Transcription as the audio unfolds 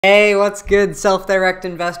Hey, what's good, self-direct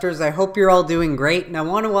investors? I hope you're all doing great, and I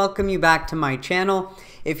want to welcome you back to my channel.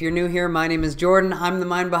 If you're new here, my name is Jordan. I'm the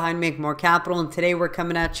mind behind Make More Capital, and today we're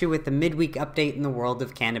coming at you with the midweek update in the world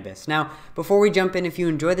of cannabis. Now, before we jump in, if you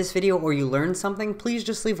enjoy this video or you learned something, please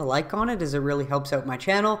just leave a like on it as it really helps out my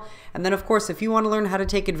channel. And then, of course, if you want to learn how to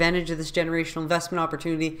take advantage of this generational investment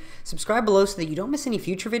opportunity, subscribe below so that you don't miss any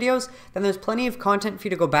future videos. Then there's plenty of content for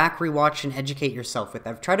you to go back, rewatch, and educate yourself with.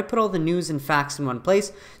 I've tried to put all the news and facts in one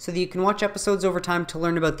place so that you can watch episodes over time to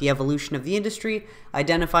learn about the evolution of the industry,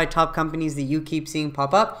 identify top companies that you keep seeing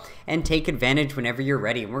pop up, and take advantage whenever you're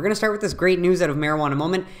ready. And we're going to start with this great news out of Marijuana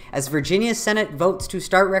Moment as Virginia's Senate votes to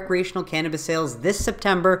start recreational cannabis sales this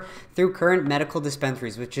September through current medical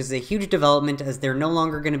dispensaries, which is a huge development as they're no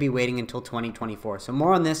longer going to be waiting until 2024. So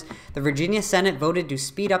more on this. The Virginia Senate voted to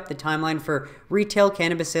speed up the timeline for retail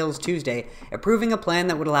cannabis sales Tuesday, approving a plan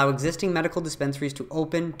that would allow existing medical dispensaries to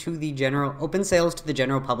open sales to the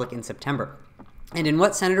general public in September. And in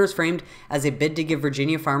what senators framed as a bid to give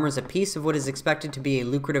Virginia farmers a piece of what is expected to be a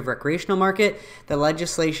lucrative recreational market, the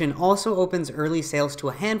legislation also opens early sales to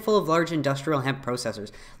a handful of large industrial hemp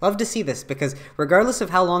processors. Love to see this because regardless of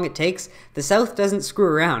how long it takes, the South doesn't screw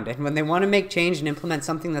around. And when they want to make change and implement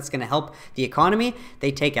something that's going to help the economy,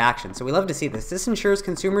 they take action. So we love to see this. This ensures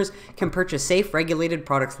consumers can purchase safe, regulated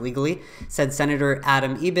products legally, said Senator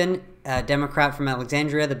Adam Eben, a Democrat from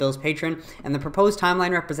Alexandria, the bill's patron, and the proposed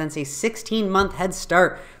timeline represents a 16-month head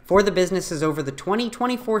start for the businesses over the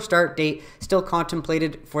 2024 start date still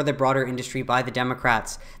contemplated for the broader industry by the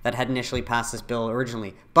Democrats that had initially passed this bill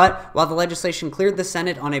originally. But while the legislation cleared the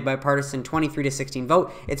Senate on a bipartisan 23-16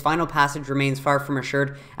 vote, its final passage remains far from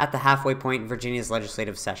assured at the halfway point in Virginia's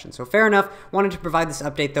legislative session. So fair enough, wanted to provide this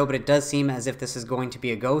update though, but it does seem as if this is going to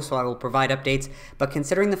be a go, so I will provide updates. But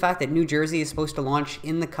considering the fact that New Jersey is supposed to launch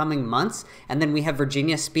in the coming months, and then we have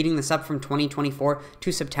Virginia speeding this up from 2024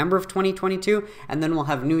 to September of 2022, and then we'll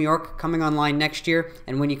have New York coming online next year.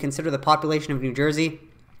 And when you consider the population of New Jersey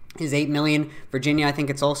is 8 million. Virginia, I think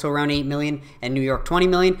it's also around 8 million, and New York 20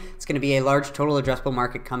 million. It's going to be a large total addressable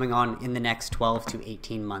market coming on in the next 12 to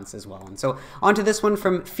 18 months as well. And so onto this one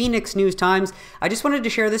from Phoenix News Times. I just wanted to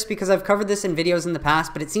share this because I've covered this in videos in the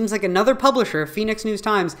past, but it seems like another publisher, Phoenix News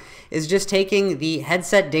Times, is just taking the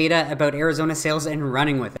headset data about Arizona sales and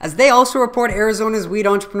running with it. As they also report, Arizona's weed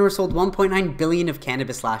entrepreneur sold 1.9 billion of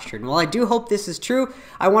cannabis last year. And while I do hope this is true,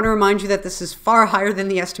 I want to remind you that this is far higher than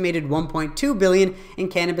the estimated 1.2 billion in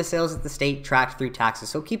cannabis sales that the state tracked through taxes.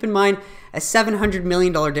 So keep in mind, a $700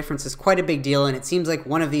 million difference is quite a big deal, and it seems like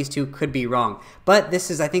one of these two could be wrong. But this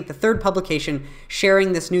is, I think, the third publication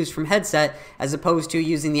sharing this news from Headset as opposed to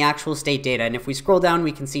using the actual state data. And if we scroll down,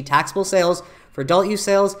 we can see taxable sales for adult use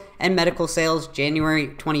sales and medical sales January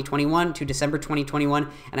 2021 to December 2021.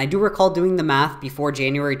 And I do recall doing the math before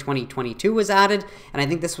January 2022 was added. And I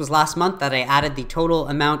think this was last month that I added the total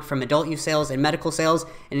amount from adult use sales and medical sales,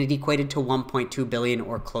 and it equated to 1.2 billion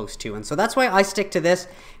or close to. And so that's why I stick to this.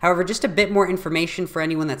 However, just a bit more information for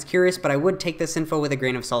anyone that's curious, but I would take this info with a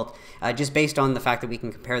grain of salt, just based on the fact that we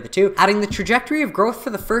can compare the two. Adding the trajectory of growth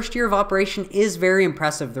for the first year of operation is very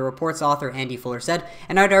impressive, the report's author Andy Fuller said,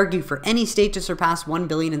 and I'd argue for any state to surpass 1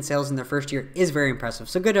 billion in sales in their first year is very impressive.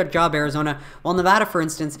 So good job, Arizona. While Nevada, for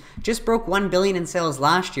instance, just broke 1 billion in sales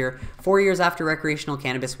last year, 4 years after recreational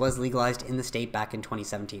cannabis was legalized in the state back in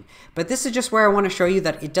 2017. But this is just where I want to show you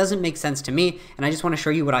that it doesn't make sense to me, and I just want to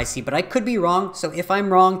show you what I see. But I could be wrong, so if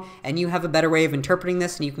I'm wrong and you have a better way of interpreting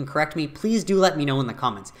this and you can correct me, please do let me know in the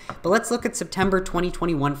comments. But let's look at September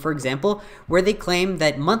 2021, for example, where they claim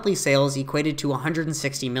that monthly sales equated to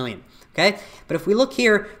 160 million. Okay, but if we look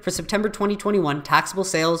here for September 2021, taxable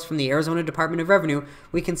sales from the Arizona Department of Revenue,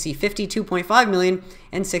 we can see 52.5 million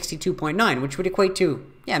and 62.9, which would equate to,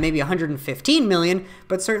 yeah, maybe 115 million,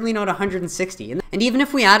 but certainly not 160. And even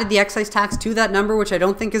if we added the excise tax to that number, which I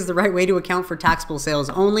don't think is the right way to account for taxable sales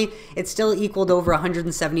only, it still equaled over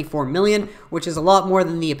 174 million, which is a lot more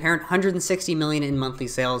than the apparent 160 million in monthly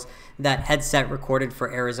sales that Headset recorded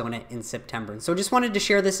for Arizona in September. And so just wanted to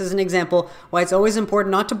share this as an example why it's always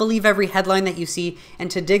important not to believe every headline that you see and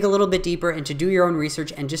to dig a little bit deeper and to do your own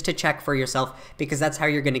research and just to check for yourself, because that's how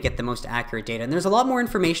you're going to get the most accurate data. And there's a lot more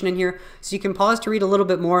information in here, so you can pause to read a little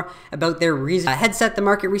bit more about their reason. Headset, the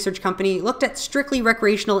market research company, looked at strictly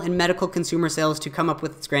recreational and medical consumer sales to come up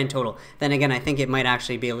with its grand total. Then again, I think it might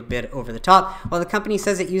actually be a bit over the top. While the company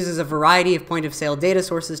says it uses a variety of point of sale data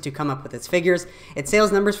sources to come up with its figures, its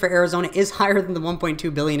sales numbers for Arizona is higher than the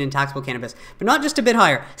 1.2 billion in taxable cannabis, but not just a bit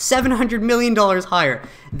higher, $700 million higher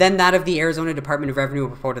than that of the Arizona Department of Revenue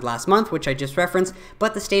reported last month, which I just referenced,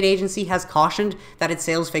 but the state agency has cautioned that its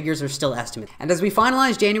sales figures are still estimates. And as we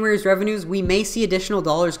finalize January's revenues, we may see additional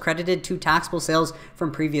additional dollars credited to taxable sales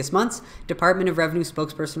from previous months, Department of Revenue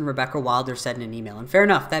spokesperson Rebecca Wilder said in an email. And fair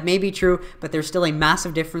enough, that may be true, but there's still a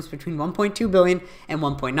massive difference between 1.2 billion and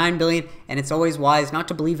 1.9 billion, and it's always wise not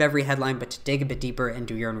to believe every headline, but to dig a bit deeper and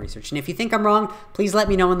do your own research. And if you think I'm wrong, please let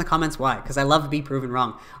me know in the comments why, because I love to be proven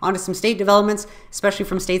wrong. On to some state developments, especially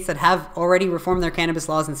from states that have already reformed their cannabis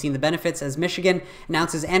laws and seen the benefits, as Michigan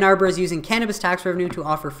announces Ann Arbor is using cannabis tax revenue to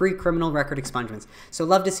offer free criminal record expungements. So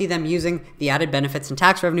love to see them using the added benefits and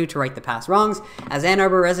tax revenue to right the past wrongs, as Ann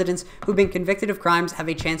Arbor residents who've been convicted of crimes have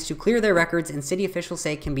a chance to clear their records, and city officials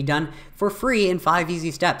say it can be done for free in 5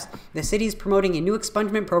 easy steps. The city is promoting a new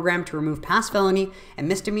expungement program to remove past felony and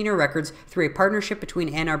misdemeanor records through a partnership between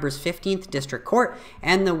Ann Arbor's 15th District Court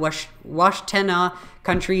and the Washtenaw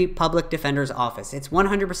Country Public Defender's Office. It's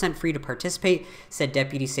 100% free to participate, said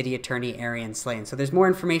Deputy City Attorney Arian Slane. So there's more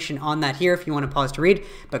information on that here if you want to pause to read,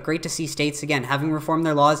 but great to see states, again, having reformed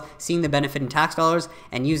their laws, seeing the benefit in tax dollars,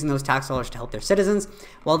 and using those tax dollars to help their citizens.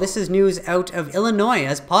 While this is news out of Illinois,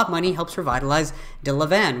 as pot money helps revitalize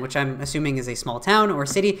Delavan, which I'm assuming is a small town or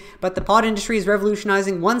city, but the pot industry is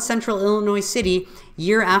revolutionizing one central Illinois city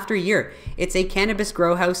year after year. It's a cannabis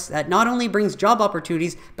grow house that not only brings job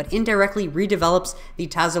opportunities, but indirectly redevelops the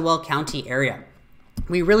Tazewell County area.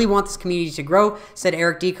 We really want this community to grow, said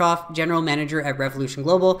Eric Diekoff, general manager at Revolution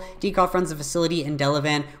Global. Diekoff runs a facility in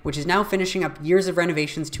Delavan, which is now finishing up years of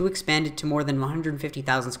renovations to expand it to more than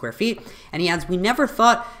 150,000 square feet. And he adds, we never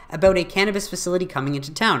thought about a cannabis facility coming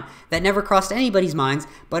into town. That never crossed anybody's minds,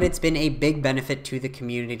 but it's been a big benefit to the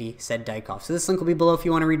community, said Diekoff. So this link will be below if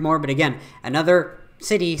you want to read more. But again, another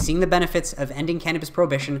city seeing the benefits of ending cannabis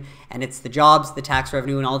prohibition, and it's the jobs, the tax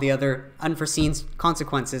revenue, and all the other unforeseen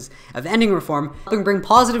consequences of ending reform, helping bring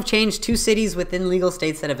positive change to cities within legal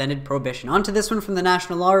states that have ended prohibition. On to this one from the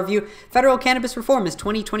National Law Review. Federal cannabis reform is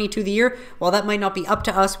 2022 the year. While that might not be up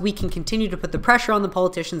to us, we can continue to put the pressure on the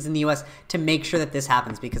politicians in the US to make sure that this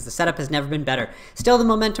happens, because the setup has never been better. Still, the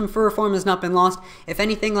momentum for reform has not been lost. If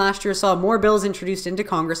anything, last year saw more bills introduced into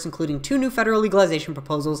Congress, including 2 new federal legalization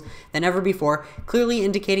proposals than ever before, clearly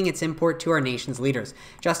indicating its import to our nation's leaders.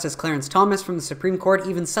 Justice Clarence Thomas from the Supreme Court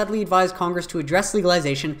even subtly advised Congress to address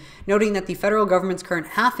legalization, noting that the federal government's current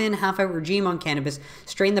half-in, half-out regime on cannabis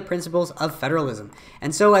strained the principles of federalism.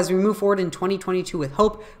 And so, as we move forward in 2022 with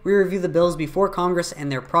hope, we review the bills before Congress and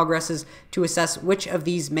their progresses to assess which of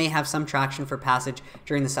these may have some traction for passage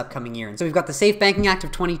during this upcoming year. And so we've got the Safe Banking Act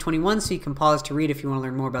of 2021, so you can pause to read if you want to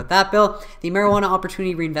learn more about that bill. The Marijuana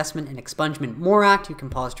Opportunity Reinvestment and Expungement More Act, you can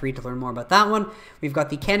pause to read to learn more about that one. We've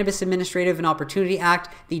got the Cannabis Administrative and Opportunity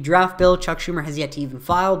Act, the draft bill Chuck Schumer has yet to even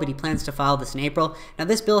file, but he plans to file this in April. Now,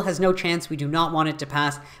 this bill has no chance. We do not want it to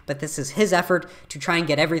pass, but this is his effort to try and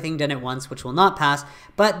get everything done at once, which will not pass.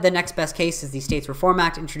 But the next best case is the States Reform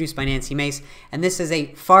Act, introduced by Nancy Mace, and this is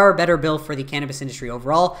a far better bill for the cannabis industry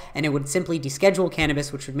overall, and it would simply deschedule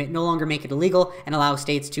cannabis, which would no longer make it illegal, and allow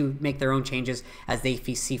states to make their own changes as they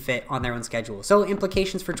see fit on their own schedule. So,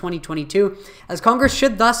 implications for 2022, as Congress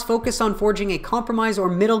should thus focus on forging a compromise or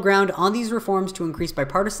middle ground on these reforms to increase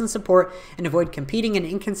bipartisan support and avoid competing and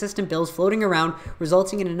inconsistent bills floating around,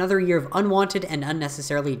 resulting in another year of unwanted and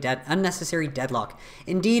unnecessary deadlock.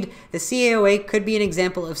 Indeed, the CAOA could be an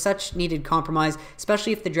example of such needed compromise,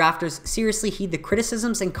 especially if the drafters seriously heed the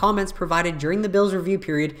criticisms and comments provided during the bill's review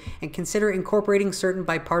period and consider incorporating certain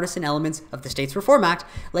bipartisan elements of the States Reform Act,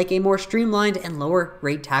 like a more streamlined and lower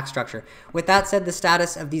rate tax structure. With that said, the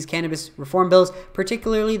status of these cannabis reform bills,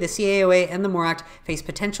 particularly the CAOA and the MORE Act, face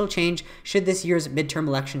potential change should this year's midterm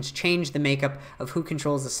elections change the makeup of who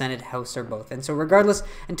controls the Senate, House, or both. And so regardless,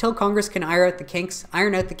 until Congress can iron out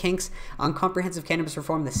the kinks on comprehensive cannabis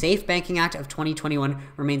reform, the Safe Banking Act of 2021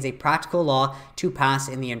 remains a practical law to pass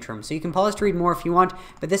in the interim. So you can pause to read more if you want,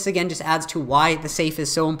 but this again just adds to why the SAFE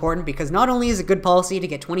is so important, because not only is it good policy to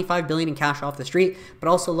get $25 billion in cash off the street, but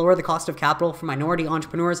also lower the cost of capital for minority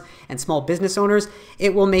entrepreneurs and small business owners.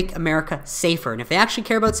 It will make America safer. And if they actually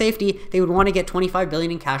care about safety, they would want to get $25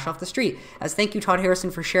 billion in cash off the street. As thank you, Todd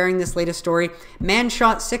Harrison, for sharing this latest story. Man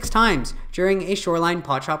shot 6 times during a shoreline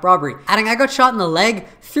pot shop robbery. Adding, I got shot in the leg,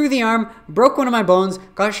 through the arm, broke one of my bones,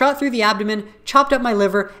 got shot through the abdomen, chopped up my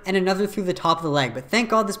liver, and another through the top of the leg. But thank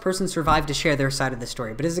God this person survived to share their side of the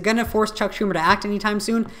story. But is it going to force Chuck Schumer to act anytime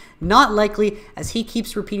soon? Not likely, as he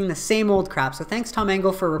keeps repeating the same old crap. So thanks, Tom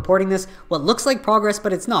Engel, for reporting this. What looks like progress,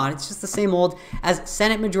 but it's not. It's just the same old, as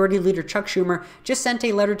Senate Majority Leader Chuck Schumer just sent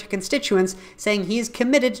a letter to constituents saying he is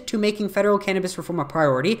committed to making federal cannabis reform a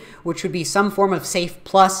priority, which would be some form of SAFE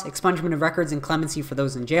plus expungement of of records and clemency for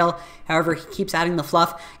those in jail. However, he keeps adding the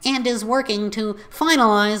fluff and is working to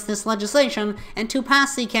finalize this legislation and to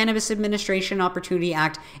pass the Cannabis Administration Opportunity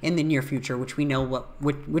Act in the near future, which we know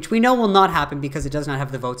will not happen because it does not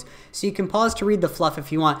have the votes. So you can pause to read the fluff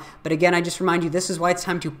if you want. But again, I just remind you, this is why it's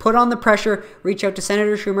time to put on the pressure, reach out to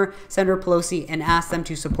Senator Schumer, Senator Pelosi, and ask them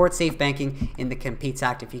to support safe banking in the Competes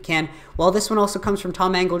Act if you can. Well, this one also comes from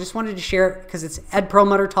Tom Angle. Just wanted to share it because it's Ed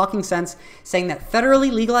Perlmutter talking sense, saying that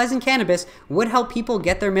federally legalizing cannabis would help people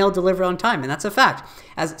get their mail delivered on time, and that's a fact,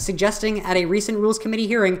 as suggesting at a recent Rules Committee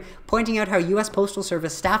hearing, pointing out how U.S. Postal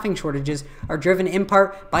Service staffing shortages are driven in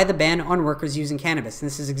part by the ban on workers using cannabis. And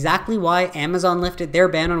this is exactly why Amazon lifted their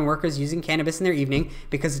ban on workers using cannabis in their evening,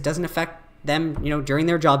 because it doesn't affect them, during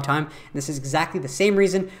their job time. And this is exactly the same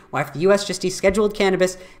reason why if the US just descheduled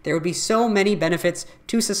cannabis, there would be so many benefits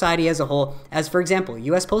to society as a whole. As for example,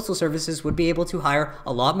 US Postal Services would be able to hire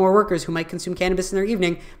a lot more workers who might consume cannabis in their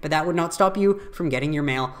evening, but that would not stop you from getting your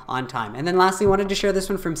mail on time. And then lastly, wanted to share this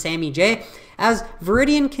one from Sammy J. As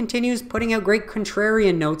Viridian continues putting out great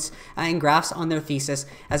contrarian notes and graphs on their thesis,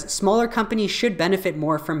 as smaller companies should benefit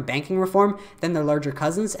more from banking reform than their larger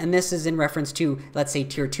cousins. And this is in reference to, let's say,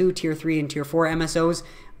 Tier 2, Tier 3, and Tier 4 MSOs,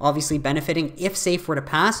 obviously benefiting if SAFE were to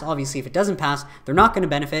pass. Obviously, if it doesn't pass, they're not going to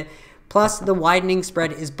benefit. Plus, the widening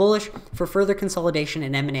spread is bullish for further consolidation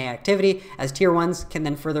and M&A activity, as Tier 1s can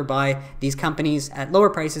then further buy these companies at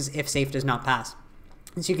lower prices if SAFE does not pass.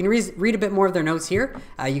 And so you can read a bit more of their notes here.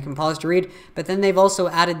 You can pause to read, but then they've also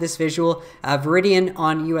added this visual, Viridian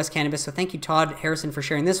on U.S. cannabis. So thank you, Todd Harrison, for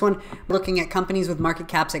sharing this one. We're looking at companies with market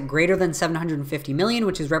caps at greater than 750 million,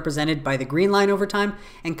 which is represented by the green line over time,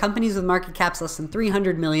 and companies with market caps less than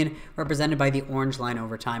 300 million, represented by the orange line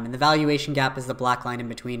over time. And the valuation gap is the black line in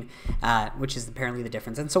between, which is apparently the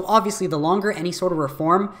difference. And so obviously, the longer any sort of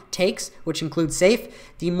reform takes, which includes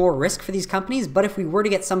SAFE, the more risk for these companies. But if we were to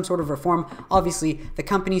get some sort of reform, obviously, the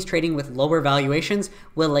companies trading with lower valuations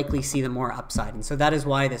will likely see the more upside. And so that is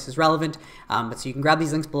why this is relevant. But so you can grab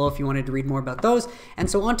these links below if you wanted to read more about those. And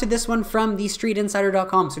so on to this one from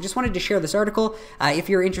thestreetinsider.com. So just wanted to share this article if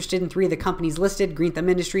you're interested in 3 of the companies listed: Green Thumb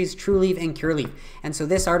Industries, Trulieve, and Curaleaf. And so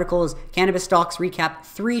this article is Cannabis Stocks Recap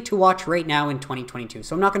 3 to watch right now in 2022.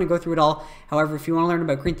 So I'm not going to go through it all. However, if you want to learn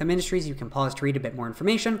about Green Thumb Industries, you can pause to read a bit more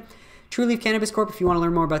information. Trulieve Cannabis Corp, if you want to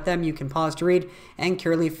learn more about them, you can pause to read. And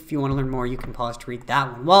Curaleaf, if you want to learn more, you can pause to read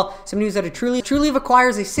that one. Well, some news out of Trulieve. Trulieve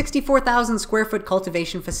acquires a 64,000 square foot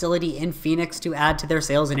cultivation facility in Phoenix to add to their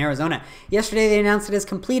sales in Arizona. Yesterday, they announced it has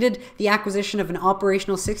completed the acquisition of an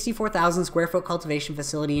operational 64,000 square foot cultivation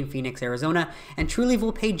facility in Phoenix, Arizona. And Trulieve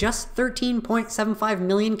will pay just $13.75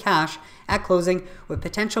 million cash at closing, with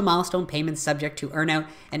potential milestone payments subject to earnout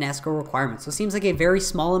and escrow requirements. So it seems like a very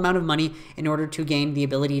small amount of money in order to gain the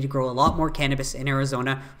ability to grow a lot more cannabis in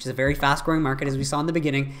Arizona, which is a very fast growing market, as we saw in the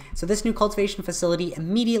beginning. So this new cultivation facility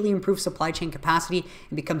immediately improves supply chain capacity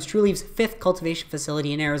and becomes Trulieve's 5th cultivation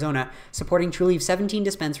facility in Arizona, supporting Trulieve's 17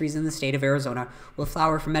 dispensaries in the state of Arizona with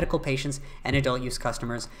flower for medical patients and adult use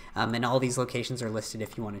customers. And all these locations are listed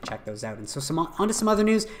if you want to check those out. And so on to some other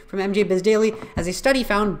news from MJ Biz Daily. As a study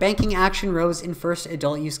found, banking action rose in first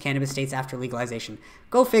adult use cannabis states after legalization.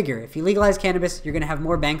 Go figure. If you legalize cannabis, you're going to have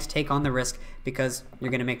more banks take on the risk because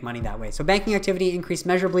you're going to make money that way. So banking activity increased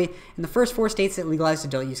measurably in the first 4 states that legalized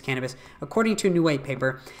adult use cannabis, according to a new white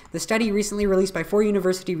paper. The study recently released by 4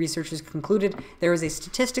 university researchers concluded there was a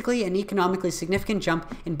statistically and economically significant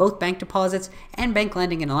jump in both bank deposits and bank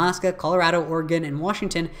lending in Alaska, Colorado, Oregon, and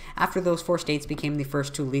Washington after those 4 states became the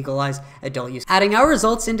first to legalize adult use. Adding, our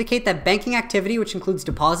results indicate that banking activity, which includes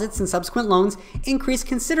deposits and subsequent loans, increased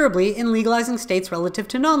considerably in legalizing states relative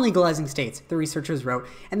to non-legalizing states, the researchers wrote.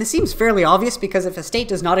 And this seems fairly obvious because if a state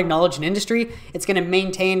does not acknowledge an industry, it's going to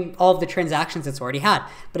maintain all of the transactions it's already had.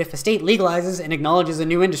 But if a state legalizes and acknowledges a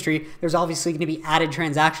new industry, there's obviously going to be added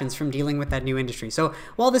transactions from dealing with that new industry. So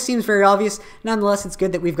while this seems very obvious, nonetheless, it's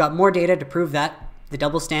good that we've got more data to prove that the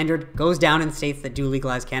double standard goes down in states that do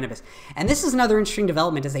legalize cannabis. And this is another interesting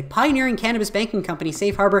development as a pioneering cannabis banking company,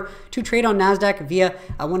 Safe Harbor, to trade on NASDAQ via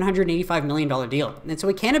a $185 million deal. And so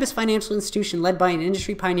a cannabis financial institution led by an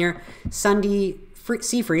industry pioneer, Sunday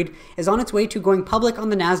Seafried, is on its way to going public on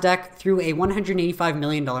the NASDAQ through a $185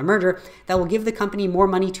 million merger that will give the company more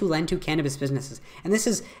money to lend to cannabis businesses. And this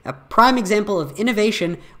is a prime example of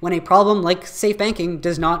innovation when a problem like safe banking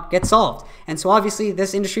does not get solved. And so obviously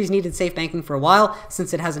this industry's needed safe banking for a while.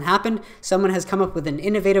 Since it hasn't happened, someone has come up with an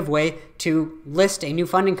innovative way to list a new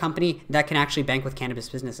funding company that can actually bank with cannabis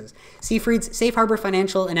businesses. Seafried's Safe Harbor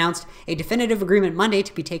Financial announced a definitive agreement Monday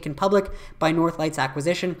to be taken public by Northlight's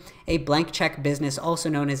Acquisition, a blank check business also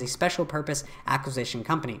known as a special purpose acquisition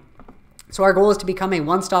company. So our goal is to become a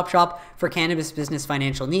one-stop shop for cannabis business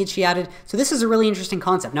financial needs, she added. So this is a really interesting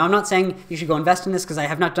concept. Now, I'm not saying you should go invest in this because I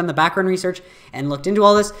have not done the background research and looked into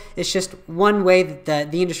all this. It's just one way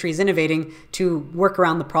that the industry is innovating to work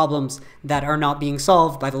around the problems that are not being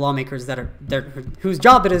solved by the lawmakers whose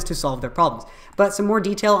job it is to solve their problems. But some more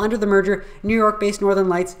detail. Under the merger, New York-based Northern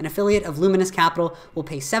Lights, an affiliate of Luminous Capital, will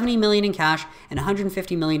pay $70 million in cash and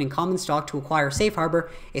 $150 million in common stock to acquire Safe Harbor,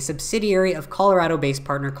 a subsidiary of Colorado-based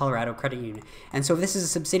partner Colorado Credit Union. And so if this is a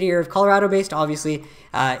subsidiary of Colorado-based, obviously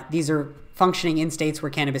these are functioning in states where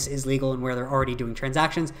cannabis is legal and where they're already doing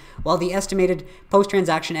transactions, while the estimated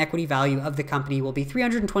post-transaction equity value of the company will be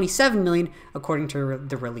 $327 million according to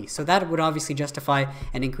the release. So that would obviously justify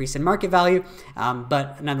an increase in market value,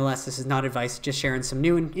 but nonetheless, this is not advice, just sharing some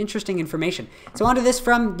new and interesting information. So onto this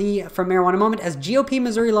from Marijuana Moment, as GOP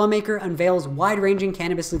Missouri lawmaker unveils wide-ranging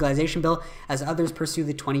cannabis legalization bill as others pursue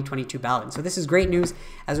the 2022 ballot. And so this is great news,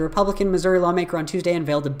 as a Republican Missouri lawmaker on Tuesday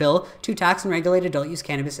unveiled a bill to tax and regulate adult use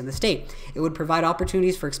cannabis in the state. It would provide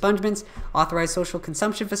opportunities for expungements, authorize social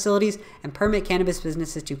consumption facilities, and permit cannabis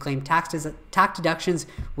businesses to claim tax deductions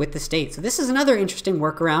with the state. So this is another interesting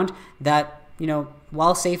workaround that, you know,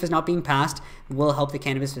 while SAFE is not being passed, will help the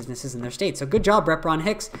cannabis businesses in their state. So good job. Rep. Ron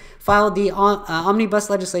Hicks filed the omnibus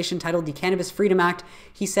legislation titled the Cannabis Freedom Act.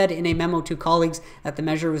 He said in a memo to colleagues that the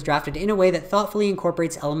measure was drafted in a way that thoughtfully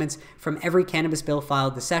incorporates elements from every cannabis bill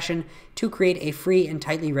filed this session to create a free and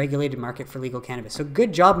tightly regulated market for legal cannabis. So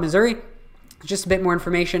good job, Missouri. Just a bit more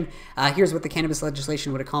information. Here's what the cannabis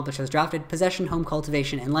legislation would accomplish as drafted: possession, home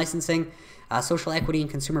cultivation, and licensing, social equity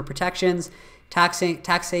and consumer protections,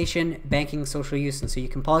 taxation, banking, social use. And so you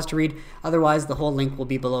can pause to read. Otherwise, the whole link will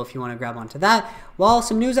be below if you want to grab onto that. While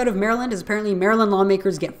some news out of Maryland is apparently Maryland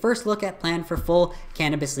lawmakers get first look at plan for full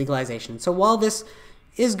cannabis legalization. So while this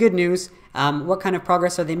is good news, what kind of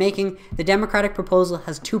progress are they making? The Democratic proposal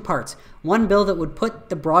has two parts. One bill that would put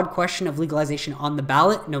the broad question of legalization on the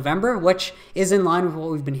ballot in November, which is in line with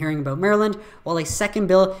what we've been hearing about Maryland, while a second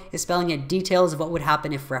bill is spelling out details of what would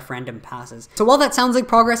happen if referendum passes. So while that sounds like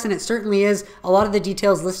progress, and it certainly is, a lot of the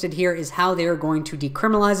details listed here is how they are going to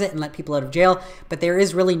decriminalize it and let people out of jail, but there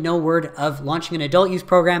is really no word of launching an adult use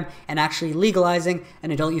program and actually legalizing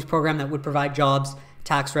an adult use program that would provide jobs,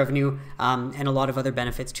 tax revenue, and a lot of other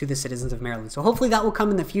benefits to the citizens of Maryland. So hopefully that will come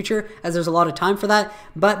in the future, as there's a lot of time for that.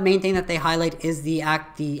 But main thing that they highlight is the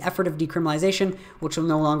effort of decriminalization, which will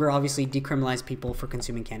no longer obviously decriminalize people for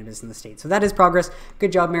consuming cannabis in the state. So that is progress.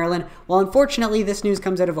 Good job, Maryland. Well, unfortunately, this news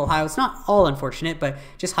comes out of Ohio. It's not all unfortunate, but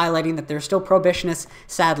just highlighting that there's still prohibitionists,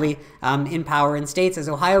 sadly, in power in states, as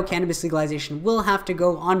Ohio cannabis legalization will have to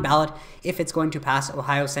go on ballot if it's going to pass.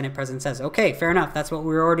 Ohio Senate President says, okay, fair enough. That's what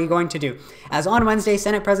we're already going to do. As on Wednesday,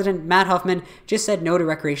 Senate President Matt Huffman just said no to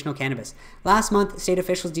recreational cannabis. Last month, state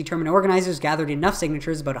officials determined organizers gathered enough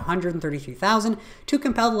signatures, about 133,000, to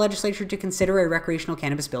compel the legislature to consider a recreational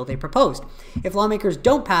cannabis bill they proposed. If lawmakers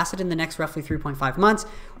don't pass it in the next roughly 3.5 months,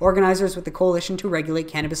 organizers with the Coalition to Regulate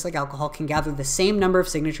Cannabis Like Alcohol can gather the same number of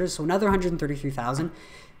signatures, so another 133,000,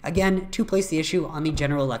 again, to place the issue on the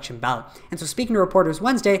general election ballot. And so speaking to reporters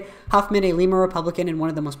Wednesday, Huffman, a Lima Republican and one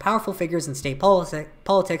of the most powerful figures in state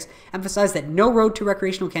politics, emphasized that no road to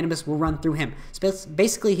recreational cannabis will run through him.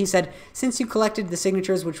 Basically, he said, since you collected the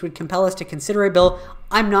signatures which would compel us to consider a bill,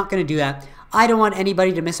 I'm not going to do that. I don't want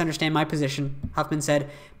anybody to misunderstand my position, Huffman said,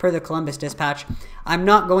 per the Columbus Dispatch. I'm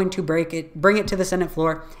not going to bring it to the Senate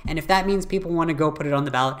floor, and if that means people want to go put it on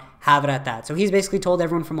the ballot, have it at that. So he's basically told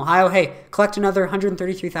everyone from Ohio, hey, collect another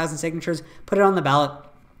 133,000 signatures, put it on the ballot,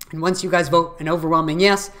 and once you guys vote an overwhelming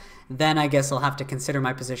yes, then I guess I'll have to consider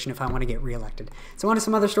my position if I want to get reelected. So on to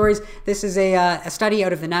some other stories. This is a study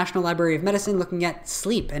out of the National Library of Medicine looking at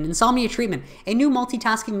sleep and insomnia treatment, a new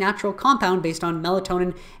multitasking natural compound based on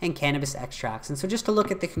melatonin and cannabis extracts. And so just to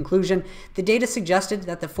look at the conclusion, the data suggested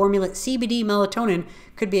that the formula CBD melatonin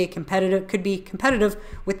could be competitive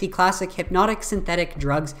with the classic hypnotic synthetic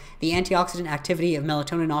drugs. The antioxidant activity of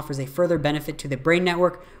melatonin offers a further benefit to the brain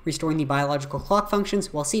network, restoring the biological clock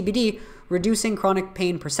functions, while CBD, reducing chronic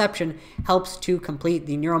pain perception, helps to complete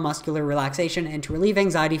the neuromuscular relaxation and to relieve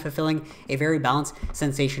anxiety, fulfilling a very balanced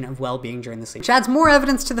sensation of well-being during the sleep. Which adds more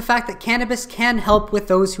evidence to the fact that cannabis can help with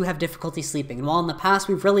those who have difficulty sleeping. And while in the past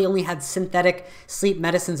we've really only had synthetic sleep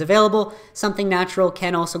medicines available, something natural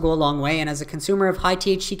can also go a long way. And as a consumer of high THC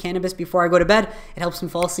THC cannabis before I go to bed. It helps me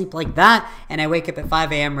fall asleep like that, and I wake up at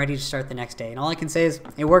 5 a.m. ready to start the next day. And all I can say is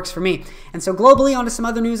it works for me. And so globally, on to some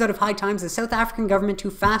other news out of High Times, the South African government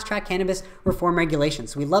to fast-track cannabis reform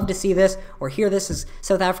regulations. We love to see this or hear this, as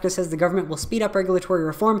South Africa says the government will speed up regulatory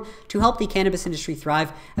reform to help the cannabis industry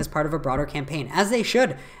thrive as part of a broader campaign, as they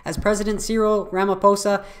should. As President Cyril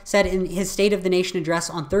Ramaphosa said in his State of the Nation address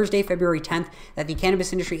on Thursday, February 10th, that the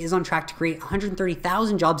cannabis industry is on track to create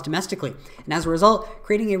 130,000 jobs domestically. And as a result,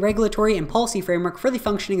 creating a regulatory and policy framework for the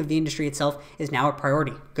functioning of the industry itself is now a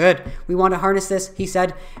priority. Good. We want to harness this, he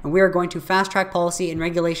said, and we are going to fast-track policy and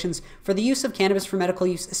regulations for the use of cannabis for medical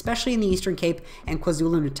use, especially in the Eastern Cape and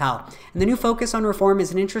KwaZulu-Natal. And the new focus on reform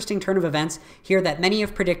is an interesting turn of events here that many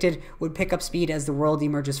have predicted would pick up speed as the world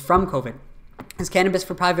emerges from COVID. His Cannabis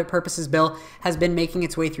for Private Purposes bill has been making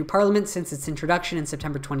its way through Parliament since its introduction in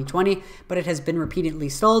September 2020, but it has been repeatedly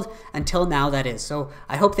stalled until now, that is. So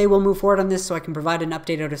I hope they will move forward on this so I can provide an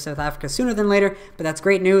update out of South Africa sooner than later, but that's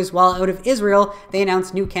great news. While out of Israel, they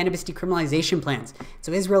announced new cannabis decriminalization plans.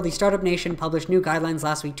 So Israel, the startup nation, published new guidelines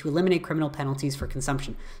last week to eliminate criminal penalties for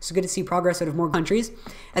consumption. So good to see progress out of more countries.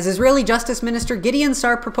 As Israeli Justice Minister Gideon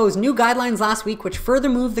Sar proposed new guidelines last week which further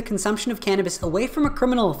move the consumption of cannabis away from a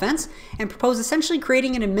criminal offense and propose essentially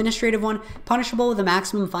creating an administrative one punishable with a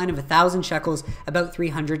maximum fine of 1,000 shekels, about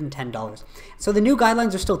 $310. So the new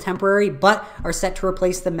guidelines are still temporary, but are set to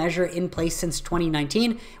replace the measure in place since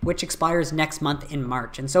 2019, which expires next month in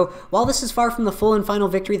March. And so while this is far from the full and final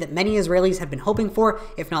victory that many Israelis had been hoping for,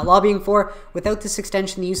 if not lobbying for, without this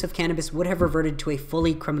extension, the use of cannabis would have reverted to a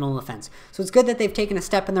fully criminal offense. So it's good that they've taken a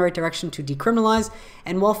step in the right direction to decriminalize.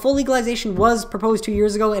 And while full legalization was proposed 2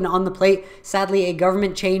 years ago and on the plate, sadly, a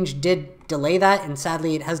government change did delay that, and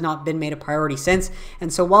sadly it has not been made a priority since.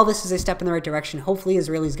 And so while this is a step in the right direction, hopefully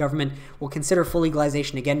Israel's government will consider full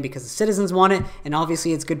legalization again because the citizens want it, and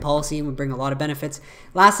obviously it's good policy and would bring a lot of benefits.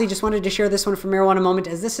 Lastly, just wanted to share this one from Marijuana Moment,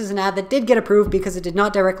 as this is an ad that did get approved because it did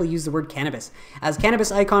not directly use the word cannabis, as cannabis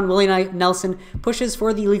icon Willie Nelson pushes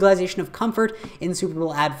for the legalization of comfort in Super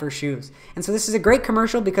Bowl ad for shoes. And so this is a great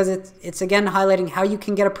commercial because it's again highlighting how you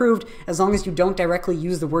can get approved as long as you don't directly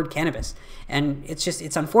use the word cannabis. And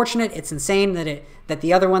it's unfortunate, it's insane that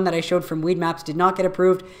the other one that I showed from Weed Maps did not get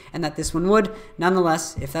approved and that this one would.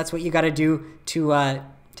 Nonetheless, if that's what you got to do to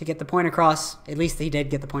get the point across, at least he did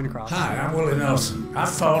get the point across. Hi, I'm Willie Nelson. I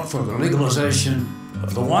fought for the legalization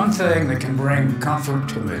of the one thing that can bring comfort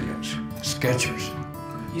to millions, Skechers.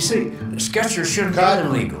 You see, Skechers shouldn't be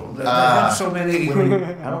illegal. They have so many...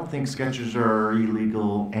 I don't think Skechers are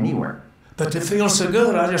illegal anywhere. But they feel so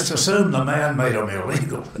good, I just assumed the man made them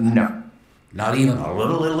illegal. No. Not even a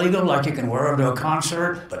little illegal, like you can wear them to a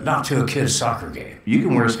concert, but not to a kid's soccer game. You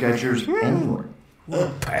can wear Skechers anywhere.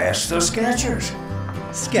 Well, pass the Skechers.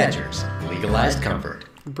 Skechers, legalized comfort.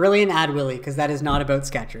 Brilliant ad, Willie, because that is not about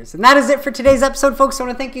Skechers. And that is it for today's episode, folks. I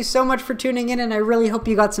want to thank you so much for tuning in, and I really hope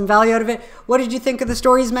you got some value out of it. What did you think of the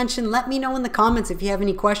stories mentioned? Let me know in the comments if you have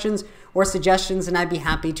any questions or suggestions, and I'd be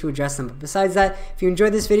happy to address them. But besides that, if you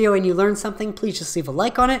enjoyed this video and you learned something, please just leave a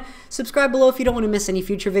like on it. Subscribe below if you don't want to miss any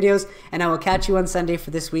future videos, and I will catch you on Sunday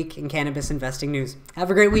for This Week in Cannabis Investing News.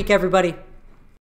 Have a great week, everybody.